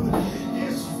free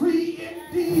is free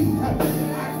indeed.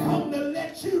 I come to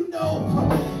let you know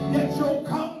that your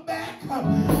comeback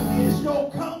is your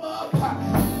come up.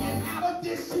 And out of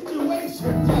this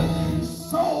situation,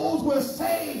 souls were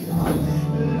saved,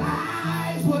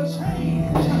 lives were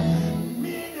changed,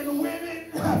 men and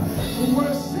women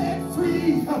were set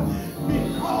free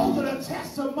because of the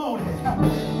testimony.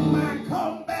 My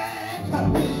comeback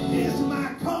is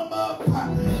my come up.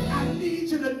 I need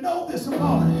you to know this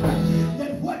morning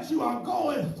that what you are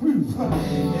going through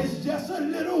is just a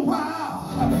little while.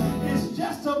 It's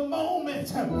just a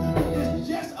moment. It's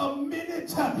just a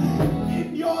minute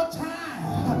in your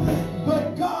time.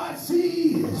 But God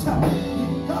sees.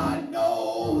 God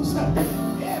knows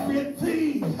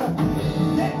everything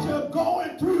that you're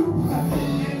going through.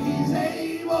 And he's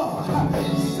able.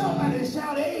 Somebody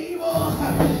shout able.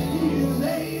 He is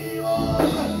able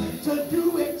to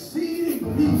do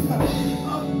exceedingly,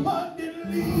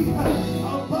 abundantly,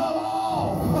 above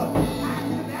all I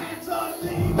can ask or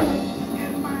think.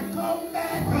 And my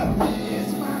comeback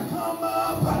is my come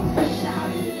up.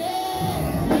 Shout it yeah.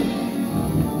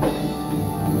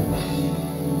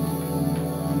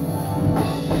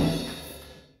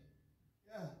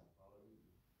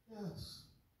 Yes.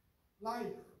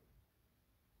 Life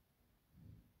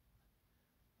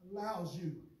allows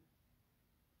you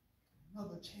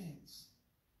another chance.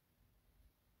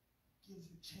 Gives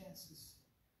you chances.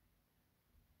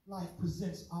 Life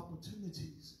presents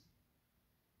opportunities.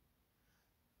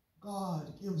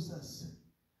 God gives us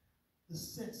the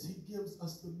sense. He gives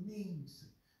us the means.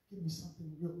 Give me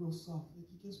something real soft. He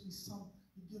gives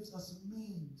us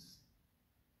means.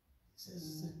 He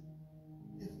says,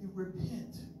 if you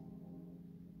repent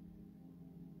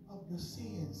of your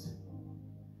sins,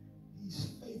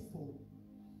 he's faithful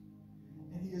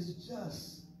and he is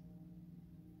just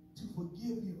to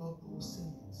forgive you of those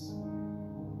sins.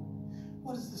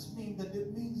 What does this mean? That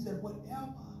it means that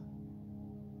whatever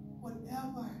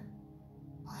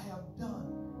I have done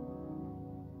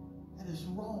that is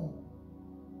wrong,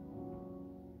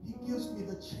 he gives me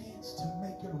the chance to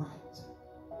make it right.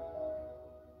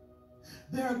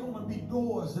 There are going to be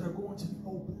doors that are going to be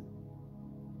open.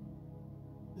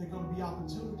 There are going to be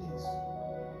opportunities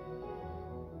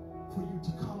for you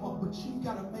to come up, but you've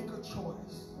got to make a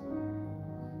choice.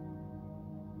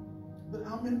 But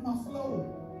I'm in my flow.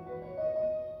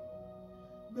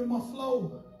 I'm in my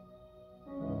flow.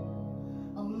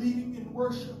 I'm leading in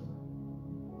worship.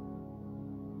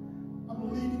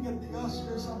 I'm leading at the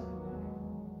ushers.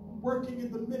 I'm working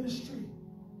in the ministry.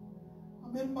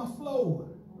 I'm in my flow.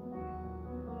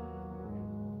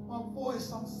 My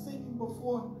voice, I'm singing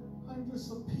before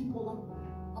hundreds of people.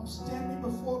 I'm standing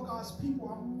before God's people.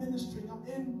 I'm ministering. I'm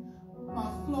in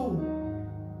my flow.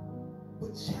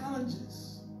 But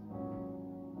challenges,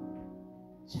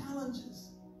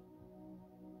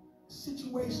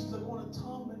 situations are going to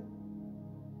come, and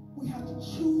we have to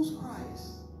choose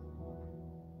Christ.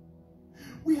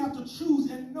 We have to choose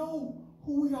and know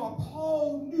who we are.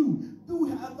 Paul knew,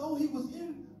 though he was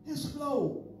in his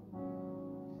flow,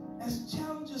 as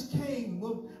challenges came,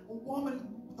 the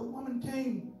woman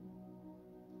came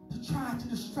to try to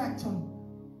distract him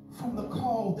from the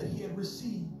call that he had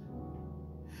received.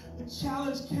 The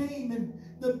challenge came, and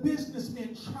the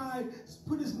businessman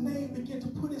began to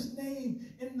put his name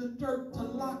in the dirt to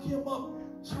lock him up,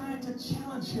 trying to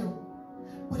challenge him.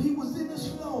 But he was in his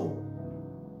flow.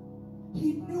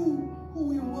 He knew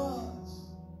who he was.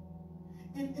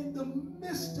 And in the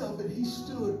midst of it, he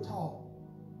stood tall.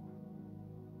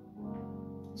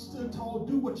 He stood tall.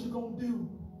 Do what you're going to do.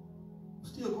 I'm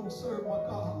still going to serve my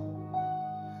God.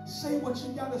 Say what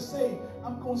you got to say.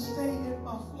 I'm going to stay in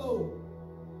my flow.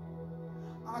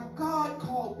 God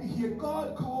called me here.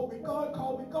 God called me. God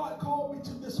called me. God called me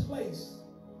to this place.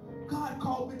 God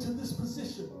called me to this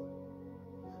position.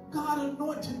 God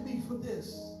anointed me for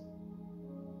this.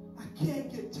 I can't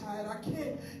get tired. I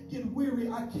can't get weary.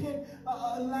 I can't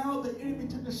allow the enemy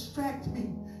to distract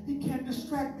me. He can't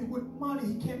distract me with money.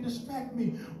 He can't distract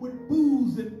me with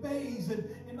booze and bays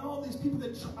and all these people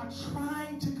that are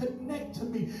trying to connect to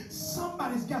me.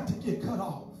 Somebody's got to get cut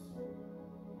off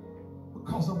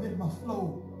because I'm in my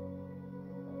flow.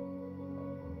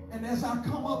 And as I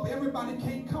come up, everybody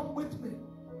can't come with me.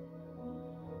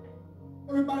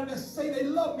 Everybody that say they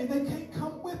love me, they can't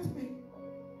come with me.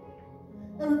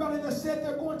 Everybody that said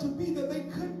they're going to be there, they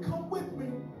couldn't come with me.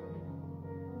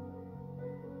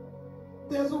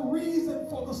 There's a reason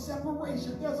for the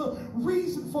separation. There's a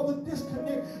reason for the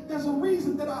disconnect. There's a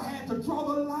reason that I had to draw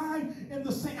the line in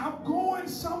the sand. I'm going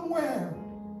somewhere.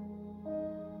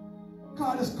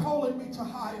 God is calling me to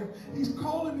higher. He's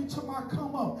calling me to my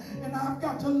come up. And I've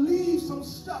got to leave some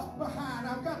stuff behind.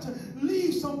 I've got to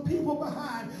leave some people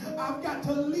behind. I've got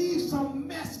to leave some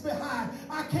mess behind.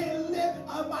 I can't let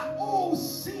my old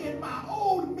sin, my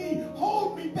old me,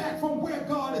 hold me back from where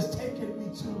God has taken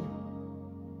me to.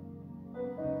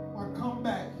 My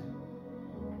comeback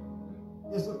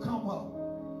is a come up.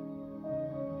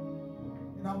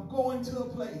 And I'm going to a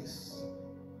place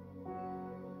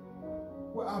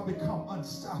where I become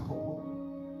unstoppable.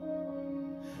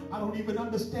 I don't even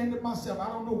understand it myself. I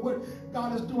don't know what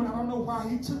God is doing. I don't know why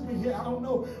he took me here. I don't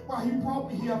know why he brought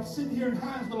me here. I'm sitting here in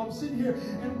Hinesville. I'm sitting here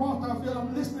in Walthamville.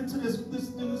 I'm listening to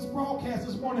this broadcast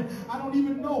this morning. I don't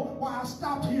even know why I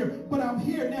stopped here, but I'm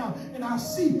here now, and I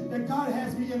see that God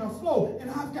has me in a flow,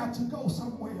 and I've got to go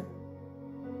somewhere.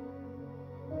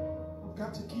 I've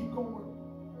got to keep going.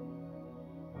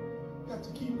 I've got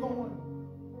to keep going.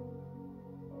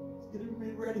 Get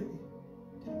me ready.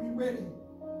 Get me ready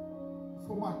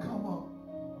for my come up.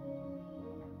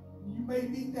 You may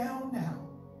be down now.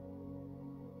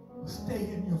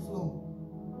 Stay in your flow.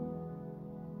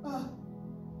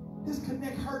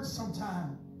 Disconnect hurts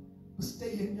sometimes, but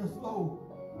stay in your flow.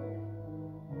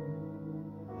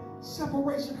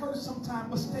 Separation hurts sometimes,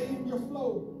 but stay in your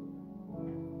flow.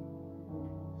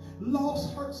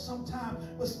 Loss hurts sometimes,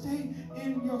 but stay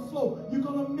in your flow. You're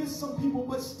going to miss some people,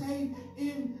 but stay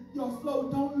in your flow.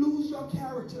 Don't lose your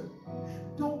character.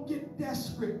 Don't get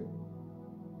desperate.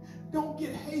 Don't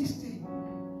get hasty.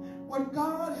 What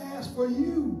God has for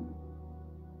you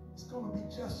is going to be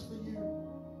just for you.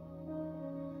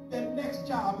 That next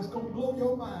job is going to blow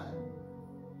your mind.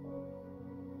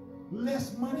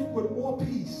 Less money with more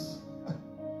peace.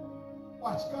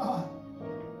 Watch God.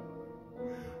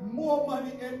 More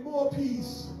money and more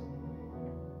peace.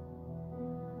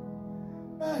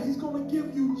 He's going to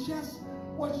give you just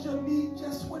what you need,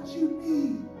 just what you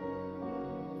need.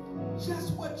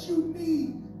 Just what you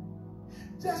need.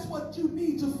 Just what you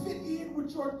need to fit in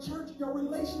with your church, your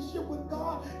relationship with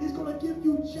God. He's going to give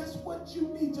you just what you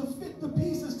need to fit the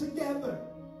pieces together.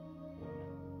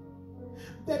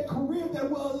 That career that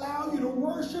will allow you to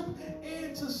worship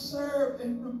and to serve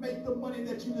and to make the money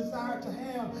that you desire to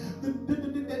have.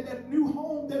 That new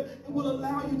home that it will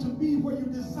allow you to be where you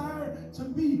desire to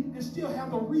be and still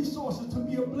have the resources to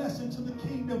be a blessing to the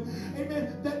kingdom.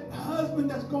 Amen. That husband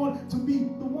that's going to be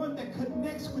the one that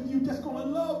connects with you, that's going to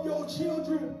love your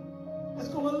children, that's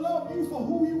going to love you for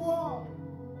who you are.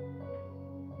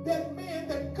 That man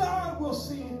that God will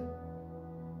send.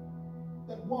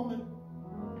 That woman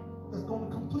that's going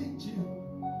to complete you.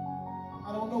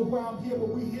 I don't know where I'm here, but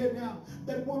we're here now.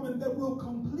 That woman that will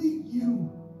complete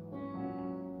you,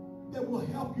 that will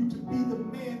help you to be the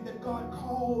man that God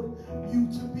called you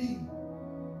to be.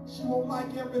 She won't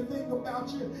like everything about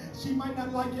you. She might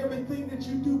not like everything that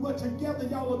you do, but together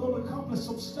y'all are going to accomplish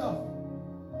some stuff.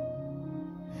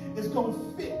 It's going to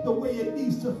fit the way it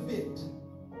needs to fit.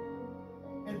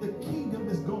 And the kingdom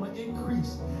is going to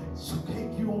increase. So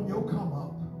take you on your come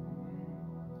up.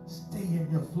 Stay in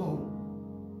your flow.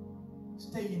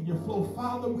 Stay in your flow.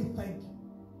 Father, we thank you.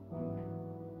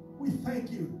 We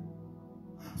thank you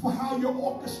for how you're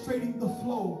orchestrating the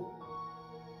flow.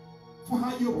 For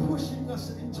how you're pushing us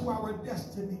into our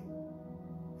destiny.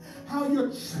 How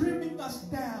you're trimming us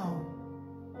down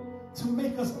to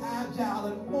make us agile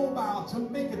and mobile to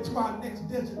make it to our next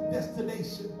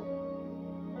destination.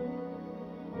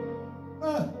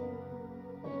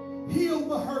 Heal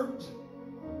the hurt.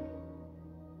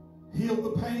 Heal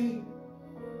the pain.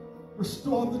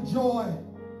 Restore the joy.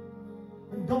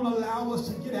 And don't allow us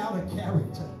to get out of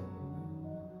character.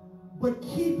 But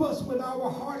keep us with our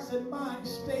hearts and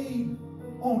minds stayed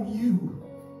on you.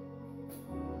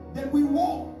 That we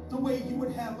walk the way you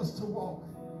would have us to walk.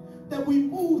 That we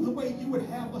move the way you would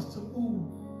have us to move.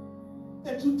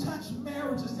 That you touch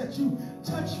marriages, that you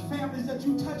touch families, that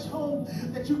you touch homes,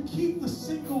 that you keep the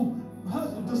single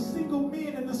husbands, the single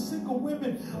men and the single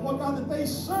women, Lord God, that they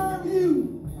serve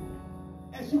you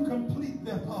as you complete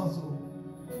their puzzle.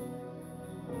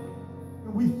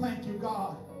 And we thank you,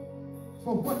 God,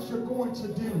 for what you're going to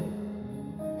do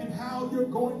and how you're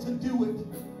going to do it,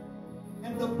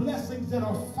 and the blessings that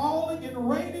are falling and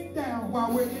raining down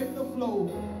while we're in the flow.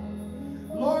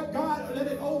 Lord God, let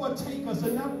it overtake us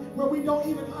enough where we don't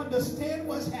even understand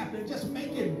what's happening. Just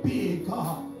make it big,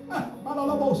 God.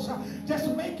 Just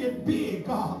make it big,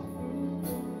 God.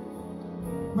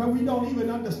 Where we don't even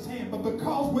understand, but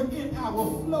because we're in our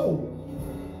flow,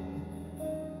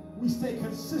 we stay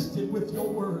consistent with your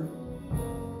word.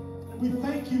 We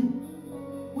thank you.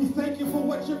 We thank you for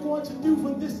what you're going to do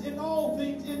for this in all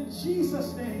things in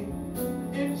Jesus' name.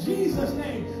 In Jesus'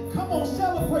 name. Come on,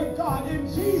 celebrate God in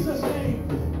Jesus' name.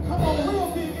 Come on, real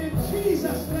big in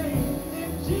Jesus' name.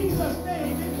 In Jesus'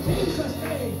 name. In Jesus'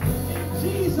 name. In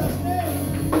Jesus'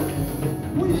 name.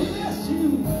 We bless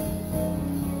you.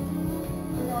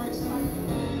 We are excited.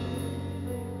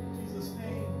 In Jesus'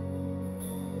 name.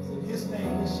 It's in his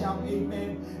name we shout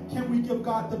amen. Can we give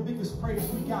God the biggest praise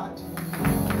we got?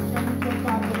 Can we give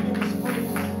God the biggest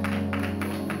praise?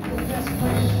 The best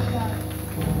praise we got.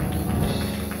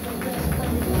 The best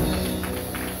praise.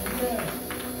 Yes.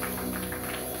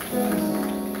 Yes.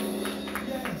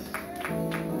 Yes.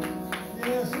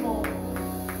 Yes, Lord.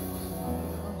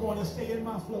 I'm going to stay in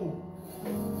my flow.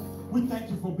 We thank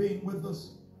you for being with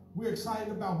us. We're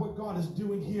excited about what God is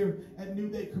doing here at New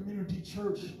Day Community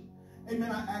Church.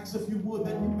 Amen. I ask if you would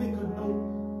that you make a note.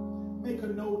 Make a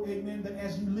note, amen, that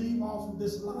as you leave off of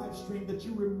this live stream, that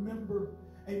you remember,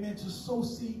 amen, to sow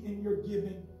seed in your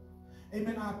giving.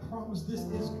 Amen. I promise this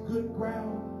is good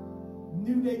ground.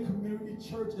 New Day Community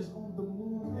Church is on the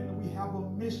move, and we have a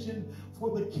mission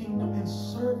for the kingdom and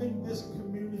serving this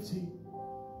community.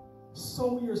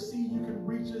 Sow your seed. You can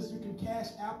reach us. You can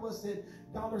cash app us at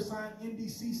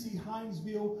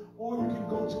 $NDCCHinesville, or you can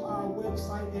go to our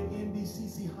website at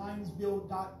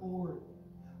NDCCHinesville.org.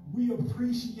 We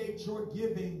appreciate your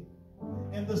giving,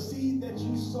 and the seed that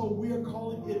you sow, we are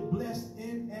calling it blessed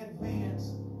in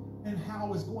advance, and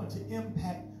how it's going to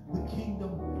impact the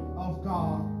kingdom of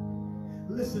God.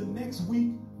 Listen, next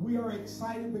week we are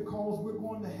excited because we're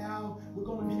going to be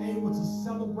able to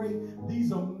celebrate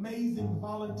these amazing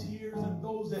volunteers and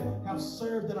those that have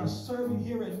served, that are serving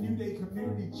here at New Day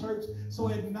Community Church. So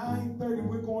at 9:30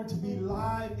 we're going to be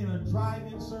live in a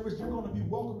drive-in service. You're going to be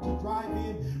welcome to drive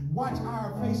in. Watch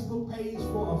our Facebook page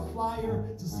for a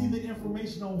flyer to see the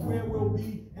information on where we'll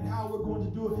be and how we're going to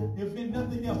do it. If in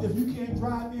nothing else, if you can't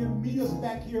drive in, meet us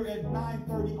back here at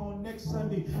 9:30 on next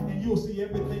Sunday, and you'll see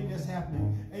everything that's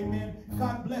happening. Amen.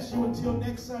 God bless you until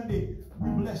next Sunday. We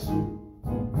bless you.